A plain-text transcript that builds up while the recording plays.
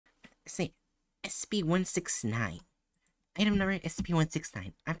say SCP-169. Item number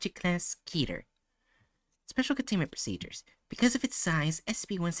SCP-169. Object Class Keter. Special Containment Procedures. Because of its size,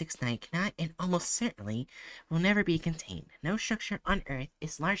 SCP-169 cannot and almost certainly will never be contained. No structure on Earth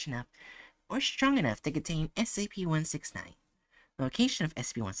is large enough or strong enough to contain SCP-169. The location of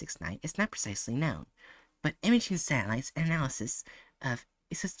SCP-169 is not precisely known, but imaging satellites and analysis of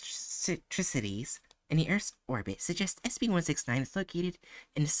eccentricities in the Earth's orbit suggests SCP-169 is located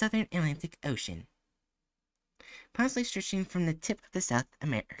in the southern Atlantic Ocean, possibly stretching from the tip of the South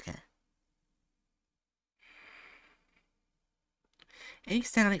America. Any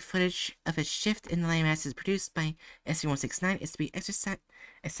satellite footage of a shift in the landmass produced by SCP-169 is to be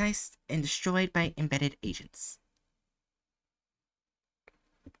excised and destroyed by embedded agents.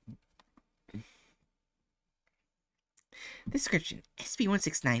 Description: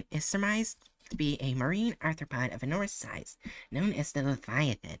 SCP-169 is surmised to be a marine arthropod of enormous size, known as the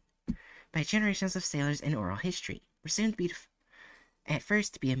Leviathan, by generations of sailors in oral history. Presumed to be at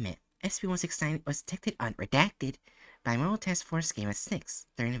first to be a myth, SCP-169 was detected on Redacted by Mobile Task Force Gamma 6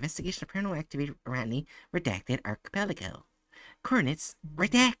 during investigation of paranormal activity around the Redacted Archipelago. Coordinates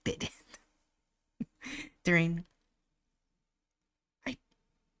Redacted. During...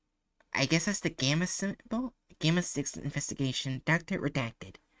 I guess that's the Gamma symbol? Gamma 6 investigation, Dr.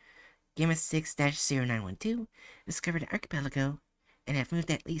 Redacted. Gamma 6-0912 discovered the archipelago and have moved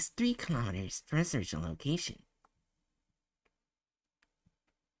at least 3 kilometers from its original location.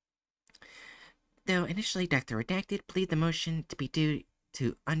 Though initially Dr. Redacted believed the motion to be due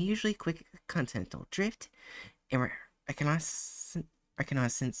to unusually quick continental drift, a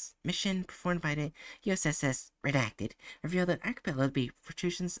reconnaissance mission performed by the USS Redacted revealed that the archipelago to be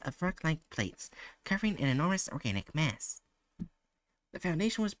protrusions of rock-like plates covering an enormous organic mass. The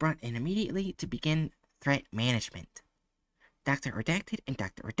Foundation was brought in immediately to begin threat management. Dr. Redacted and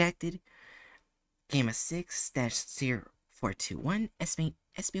Dr. Redacted, Gamma 6-0421, estimate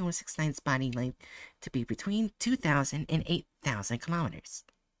SCP-169's body length to be between 2,000 and 8,000 kilometers.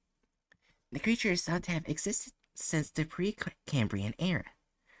 The creature is thought to have existed since the pre-Cambrian era.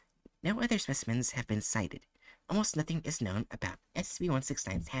 No other specimens have been cited. Almost nothing is known about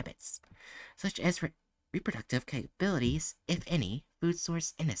SCP-169's habits, such as reproductive capabilities, if any, food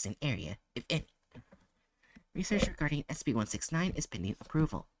source, and nesting area, if any. Research regarding SCP-169 is pending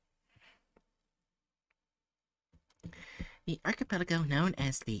approval. The archipelago known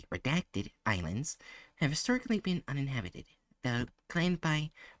as the Redacted Islands have historically been uninhabited, though claimed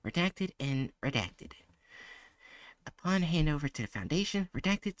by Redacted and Redacted. Upon handover to the Foundation,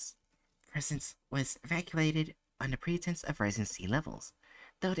 Redacted's presence was evacuated on the pretense of rising sea levels.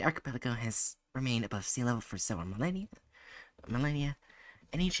 Though the archipelago has remained above sea level for several millennia,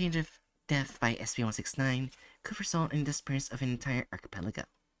 any change of depth by SCP-169 could result in the disappearance of an entire archipelago.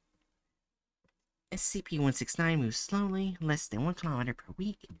 SCP-169 moves slowly, less than 1 kilometer per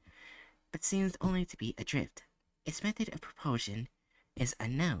week, but seems only to be adrift. Its method of propulsion is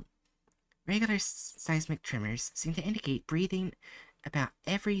unknown. Regular seismic tremors seem to indicate breathing about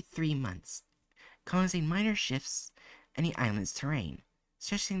every 3 months, causing minor shifts in the island's terrain,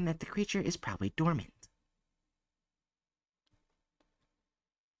 suggesting that the creature is probably dormant.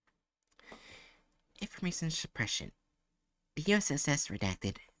 Information suppression. The USS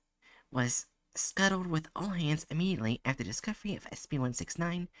Redacted was scuttled with all hands immediately after the discovery of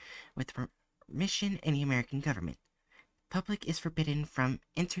SCP-169 with permission in the American government. Public is forbidden from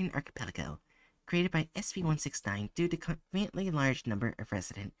entering archipelago, created by SCP-169 due to conveniently large number of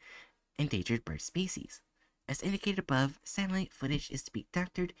resident endangered bird species. As indicated above, satellite footage is to be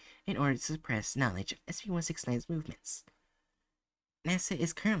doctored in order to suppress knowledge of SCP-169's movements. NASA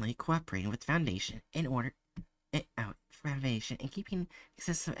is currently cooperating with the Foundation in keeping the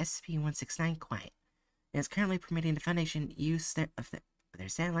existence of SCP-169 quiet, and is currently permitting the Foundation use of their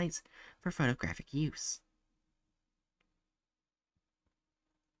satellites for photographic use.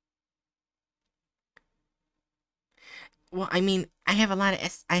 Well, I mean, I have a lot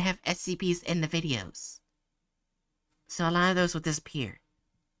of I have SCPs in the videos, so a lot of those will disappear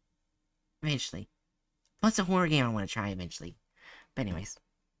eventually. Plus a horror game I want to try eventually. But anyways,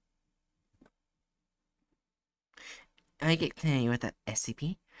 I get continue with the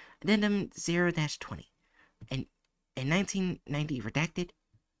SCP. Addendum 0-20. In 1990, Redacted,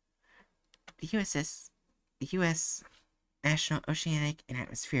 the U.S. National Oceanic and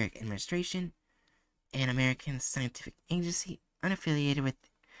Atmospheric Administration, an American scientific agency unaffiliated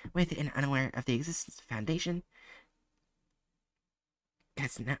with and unaware of the existence of the Foundation.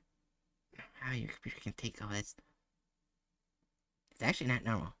 That's not how your computer can take all this. It's actually not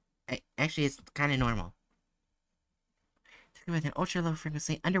normal. Actually, it's kind of normal. with an ultra-low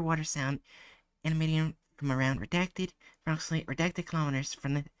frequency underwater sound emanating from around approximately redacted kilometers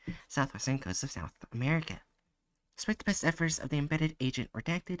from the southwestern coast of South America. Despite the best efforts of the embedded agent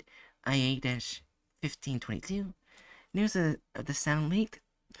redacted, IA-1522, news of the sound leaked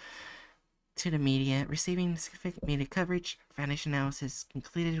to the media, receiving significant media coverage. Foundation analysis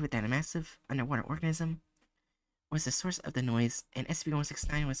concluded with that a massive underwater organism was the source of the noise, and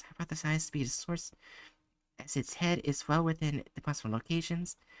SCP-169 was hypothesized to be the source, as its head is well within the possible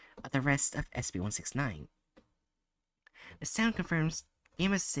locations of the rest of SCP-169. The sound confirms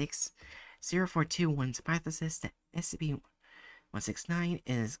Gamma 6 0421's hypothesis that SCP-169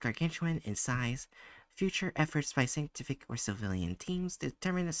 is gargantuan in size. Future efforts by scientific or civilian teams to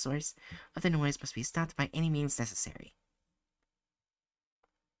determine the source of the noise must be stopped by any means necessary.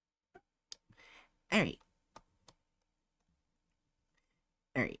 Alright.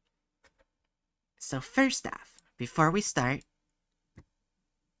 So first off, before we start,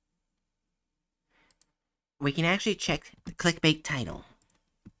 we can actually check the clickbait title.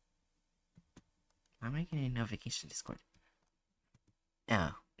 Why am I getting a notification Discord?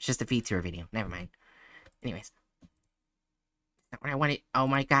 Oh, it's just a VTuber video. Never mind. Anyways. Not what I wanted. Oh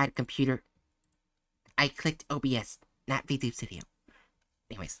my god, computer. I clicked OBS, not VTube Studio.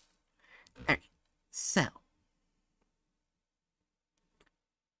 Anyways. Alright. So.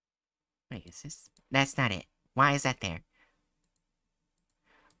 Wait, is this? That's not it. Why is that there?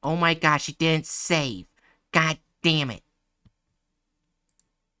 Oh my gosh, it didn't save. God damn it.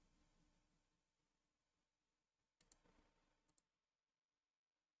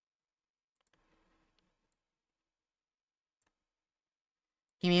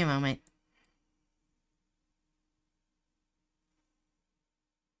 Give me a moment.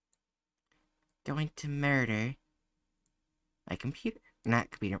 Going to murder my computer.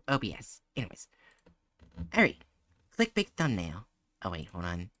 Not computer, OBS. Anyways. Alright. Click big thumbnail. Oh wait, hold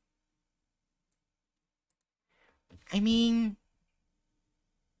on. I mean,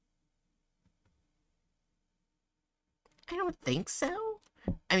 I don't think so.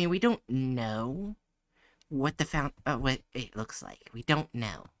 I mean, we don't know what what it looks like. We don't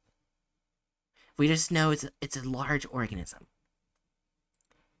know. We just know it's a large organism.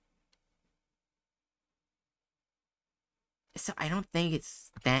 So I don't think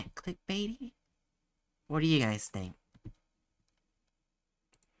it's that clickbaity. What do you guys think?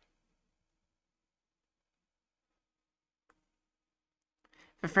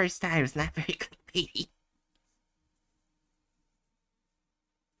 For first time, it's not very clickbaity.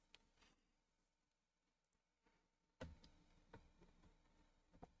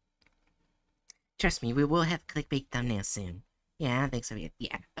 Trust me, we will have clickbait thumbnails soon. Yeah, I don't think so yet.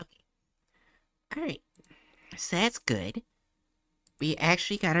 Yeah, okay. Alright. So that's good. We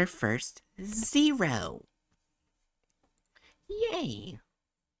actually got our first 0. Yay!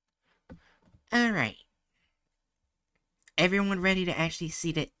 Alright. Everyone ready to actually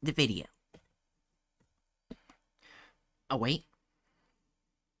see the video? Oh, wait.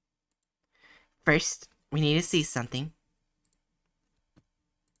 First, we need to see something.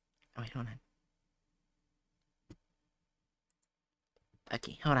 Oh, wait, hold on.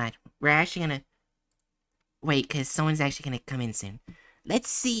 Okay, hold on. We're actually gonna... Wait, because someone's actually gonna come in soon. Let's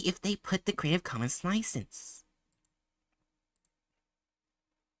see if they put the Creative Commons license.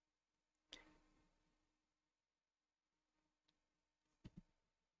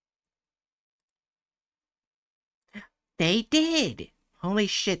 They did! Holy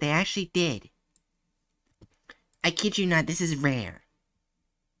shit, they actually did. I kid you not, this is rare.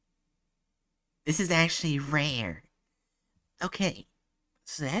 This is actually rare. Okay,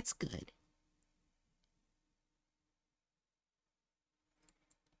 so that's good.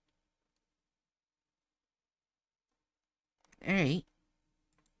 Alright.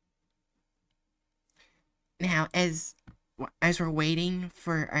 Now, as we're waiting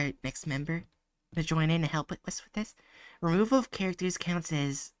for our next member to join in and help us with this, removal of characters counts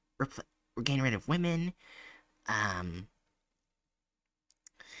as we're getting rid of women,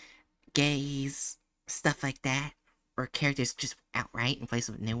 gays, stuff like that, or characters just outright in place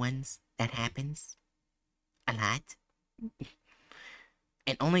of new ones. That happens a lot.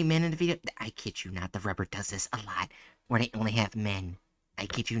 And only men in the video. I kid you not, the rubber does this a lot, where they only have men. I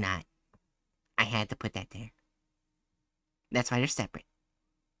kid you not. I had to put that there. That's why they're separate.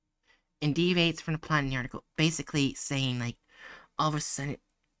 And deviates from the plot in the article, basically saying, like, all of a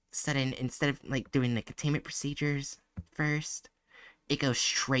sudden, instead of, like, doing the containment procedures first, it goes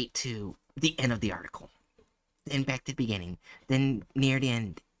straight to the end of the article. Then back to the beginning. Then near the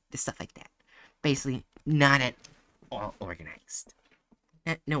end, the stuff like that. Basically, not at all organized.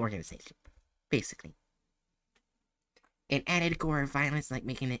 No organization, basically. It added gore violence, like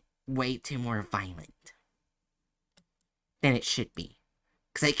making it way too more violent than it should be.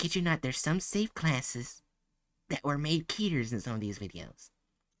 Because I kid you not, there's some safe classes that were made Keeters in some of these videos.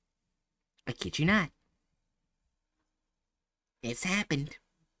 I kid you not. It's happened.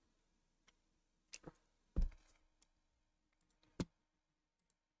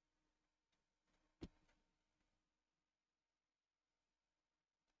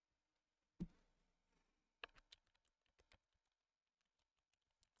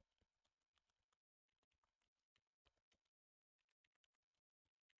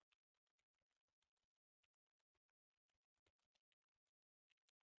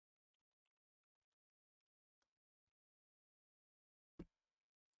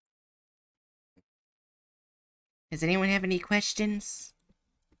 Does anyone have any questions?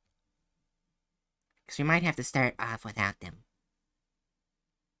 Because we might have to start off without them.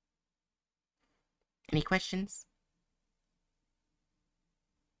 Any questions?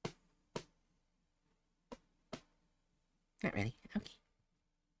 Not really. Okay.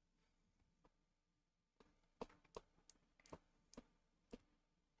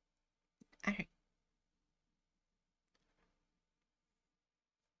 Alright.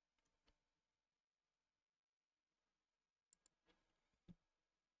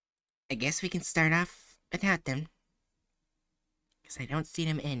 I guess we can start off without them. Because I don't see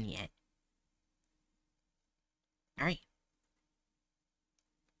them in yet. Alright.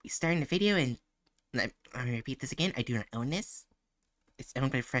 We start in the video, and I'm gonna repeat this again. I do not own this. It's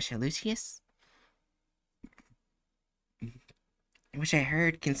owned by Fresh and Luscius. Which I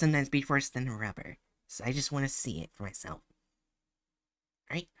heard can sometimes be worse than rubber. So I just want to see it for myself.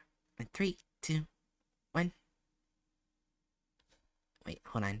 Alright. In 3, 2, 1. Wait,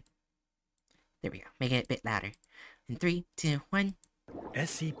 hold on. There we go. Make it a bit louder. In 3, 2, 1.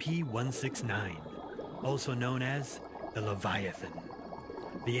 SCP-169, also known as the Leviathan,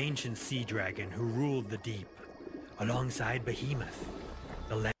 the ancient sea dragon who ruled the deep, alongside Behemoth,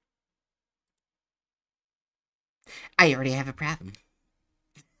 the land. I already have a problem.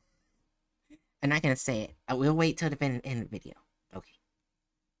 I'm not gonna say it. I will wait till the end of the video. Okay.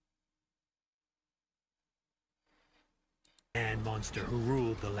 And monster who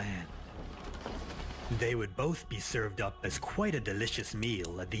ruled the land. They would both be served up as quite a delicious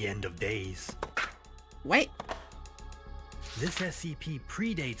meal at the end of days. What? This SCP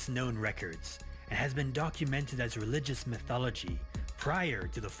predates known records and has been documented as religious mythology prior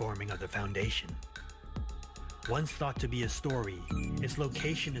to the forming of the Foundation. Once thought to be a story, its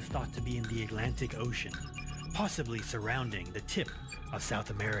location is thought to be in the Atlantic Ocean, possibly surrounding the tip of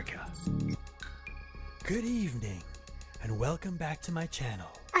South America. Good evening, and welcome back to my channel.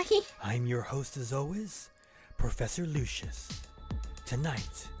 I'm your host as always, Professor Luscius.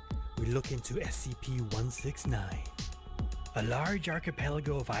 Tonight, we look into SCP-169. A large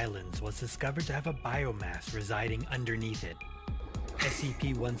archipelago of islands was discovered to have a biomass residing underneath it.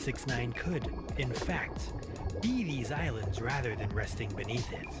 SCP-169 could, in fact, be these islands rather than resting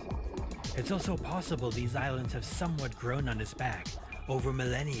beneath it. It's also possible these islands have somewhat grown on its back over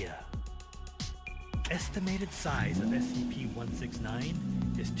millennia. Estimated size of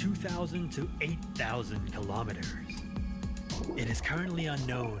SCP-169 is 2,000 to 8,000 kilometers. It is currently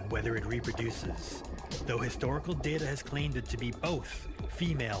unknown whether it reproduces, though historical data has claimed it to be both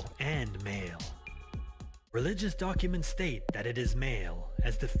female and male. Religious documents state that it is male,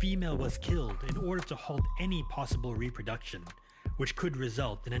 as the female was killed in order to halt any possible reproduction, which could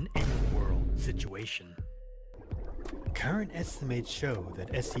result in an end-world situation. Current estimates show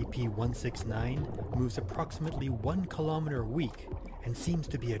that SCP-169 moves approximately 1 kilometer a week and seems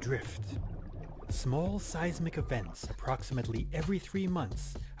to be adrift. Small seismic events approximately every 3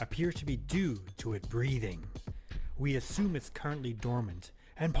 months appear to be due to it breathing. We assume it's currently dormant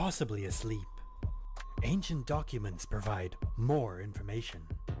and possibly asleep. Ancient documents provide more information.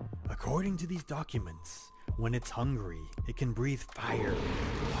 According to these documents, when it's hungry, it can breathe fire,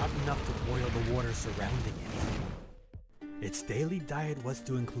 hot enough to boil the water surrounding it. Its daily diet was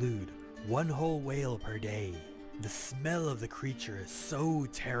to include 1 whole whale per day. The smell of the creature is so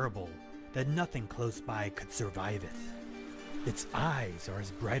terrible that nothing close by could survive it. Its eyes are as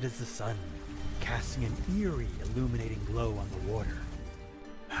bright as the sun, casting an eerie, illuminating glow on the water.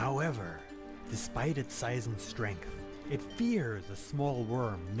 However, despite its size and strength, it fears a small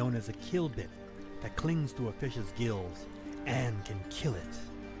worm known as a killbit that clings to a fish's gills and can kill it.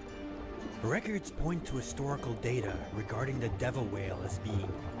 Records point to historical data regarding the devil whale as being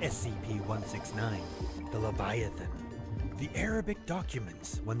SCP-169, the Leviathan. The Arabic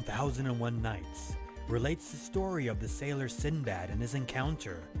documents 1001 Nights relates the story of the sailor Sinbad and his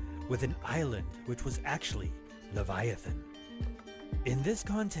encounter with an island which was actually Leviathan. In this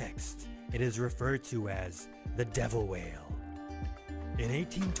context, it is referred to as the Devil Whale. In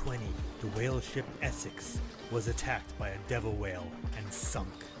 1820, the whale ship Essex was attacked by a devil whale and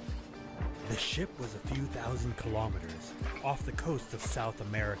sunk. The ship was a few thousand kilometers off the coast of South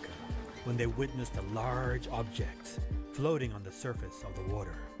America when they witnessed a large object floating on the surface of the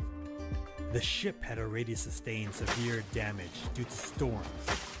water. The ship had already sustained severe damage due to storms,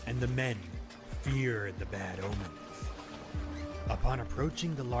 and the men feared the bad omens. Upon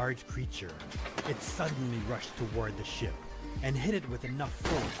approaching the large creature, it suddenly rushed toward the ship and hit it with enough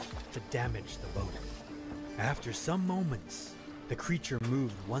force to damage the boat. After some moments, the creature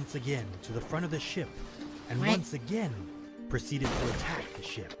moved once again to the front of the ship and once again proceeded to attack the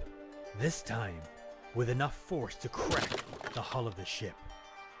ship, this time with enough force to crack the hull of the ship.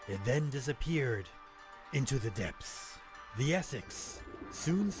 It then disappeared into the depths. The Essex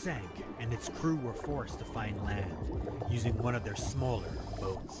soon sank and its crew were forced to find land using one of their smaller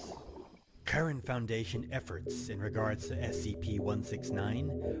boats. Current Foundation efforts in regards to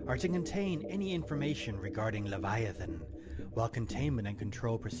SCP-169 are to contain any information regarding Leviathan, while containment and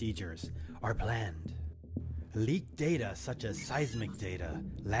control procedures are planned. Leaked data such as seismic data,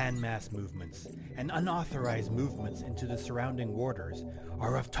 landmass movements, and unauthorized movements into the surrounding waters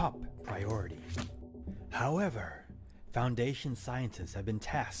are of top priority. However, Foundation scientists have been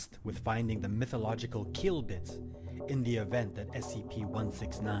tasked with finding the mythological kill bit in the event that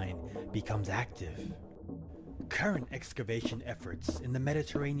SCP-169 becomes active. Current excavation efforts in the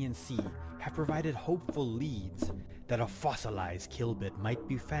Mediterranean Sea have provided hopeful leads that a fossilized kill bit might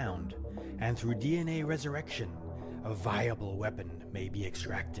be found, and through DNA resurrection, a viable weapon may be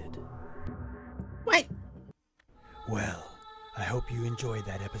extracted. What? Well, I hope you enjoyed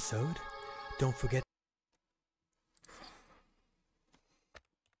that episode. Don't forget.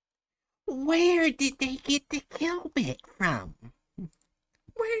 Where did they get the kill bit from?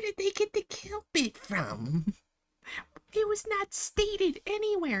 Where did they get the kill bit from? It was not stated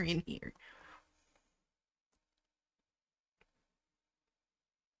anywhere in here.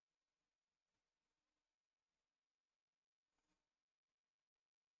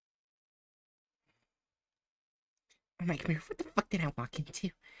 Oh my god, what the fuck did I walk into?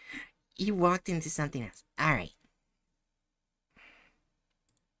 You walked into something else. Alright.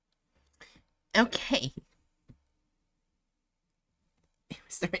 Okay. It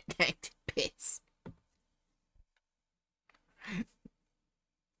was the redacted bits.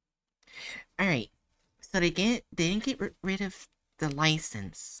 Alright. So they didn't get rid of the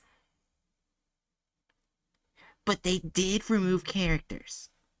license. But they did remove characters.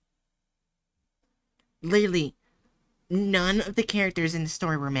 Literally, none of the characters in the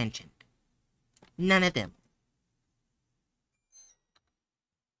story were mentioned. None of them.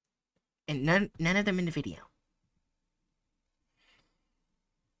 And none of them in the video.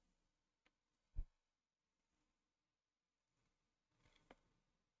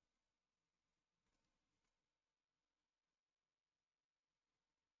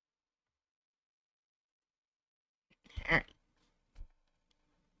 Alright.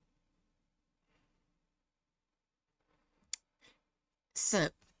 So,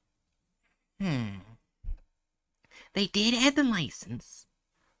 they did add the license.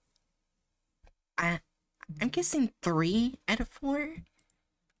 I'm guessing 3 out of 4.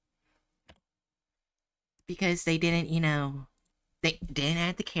 Because they didn't, they didn't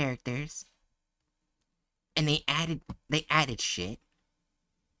add the characters. And they added shit.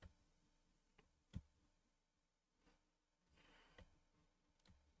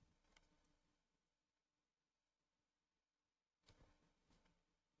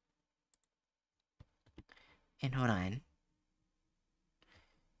 And hold on.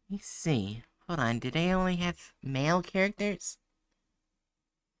 Let me see. Hold on, did they only have male characters?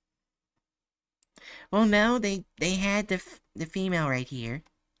 Well, no, they had the female right here.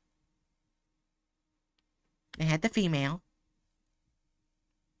 They had the female.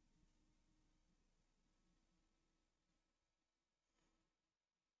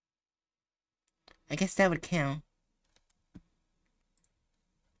 I guess that would count.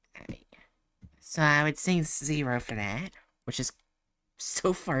 Alright. So I would say 0 for that, which is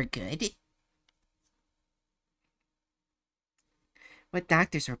so far good. What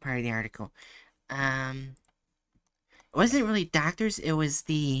doctors were part of the article? It wasn't really doctors, it was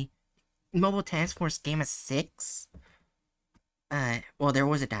the Mobile Task Force Gamma 6. Well, there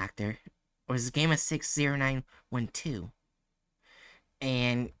was a doctor. It was Gamma 60912.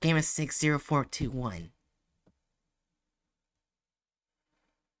 And Gamma 60421.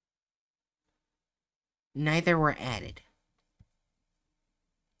 Neither were added.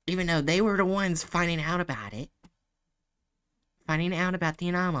 Even though they were the ones finding out about it. finding out about the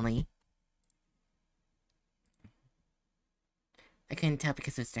anomaly. I couldn't tell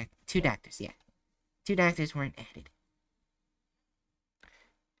because it was 2 doctors, yeah. 2 doctors weren't added.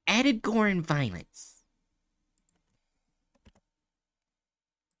 Added gore and violence.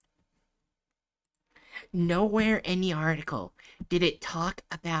 Nowhere in the article did it talk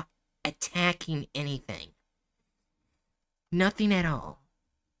about attacking anything. Nothing at all.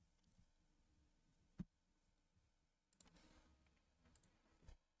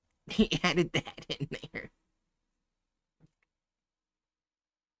 He added that in there.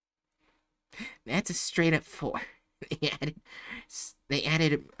 That's a straight up 4. They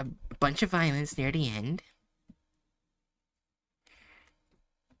added a bunch of violence near the end.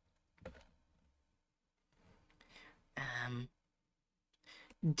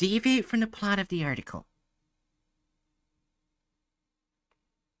 Deviate from the plot of the article.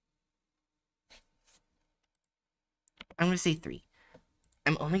 I'm gonna say 3.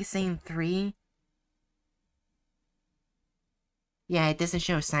 I'm only saying 3. Yeah, it doesn't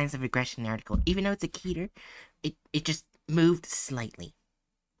show signs of aggression in the article. Even though it's a keter, it just moved slightly.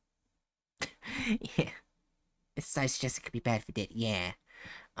 Yeah. I suggest it could be bad if it did. Yeah.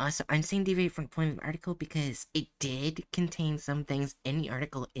 So I'm saying deviate from the point of the article because it did contain some things in the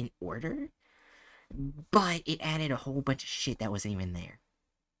article in order, but it added a whole bunch of shit that wasn't even there.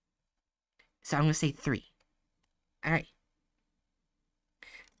 So I'm gonna say 3. Alright.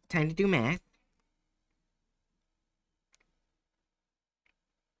 Time to do math.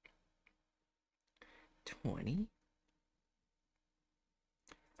 $20.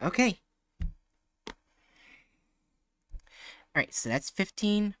 Okay. Alright, so that's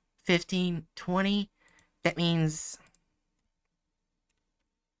 15, 15, 20. That means...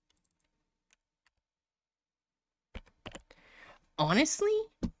 honestly,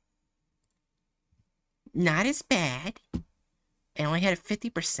 not as bad. I only had a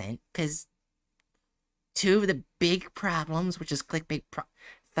 50%, because 2 of the big problems, which is clickbait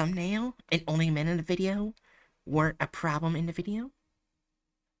thumbnail and only men in the video, weren't a problem in the video.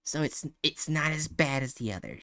 So it's not as bad as the others.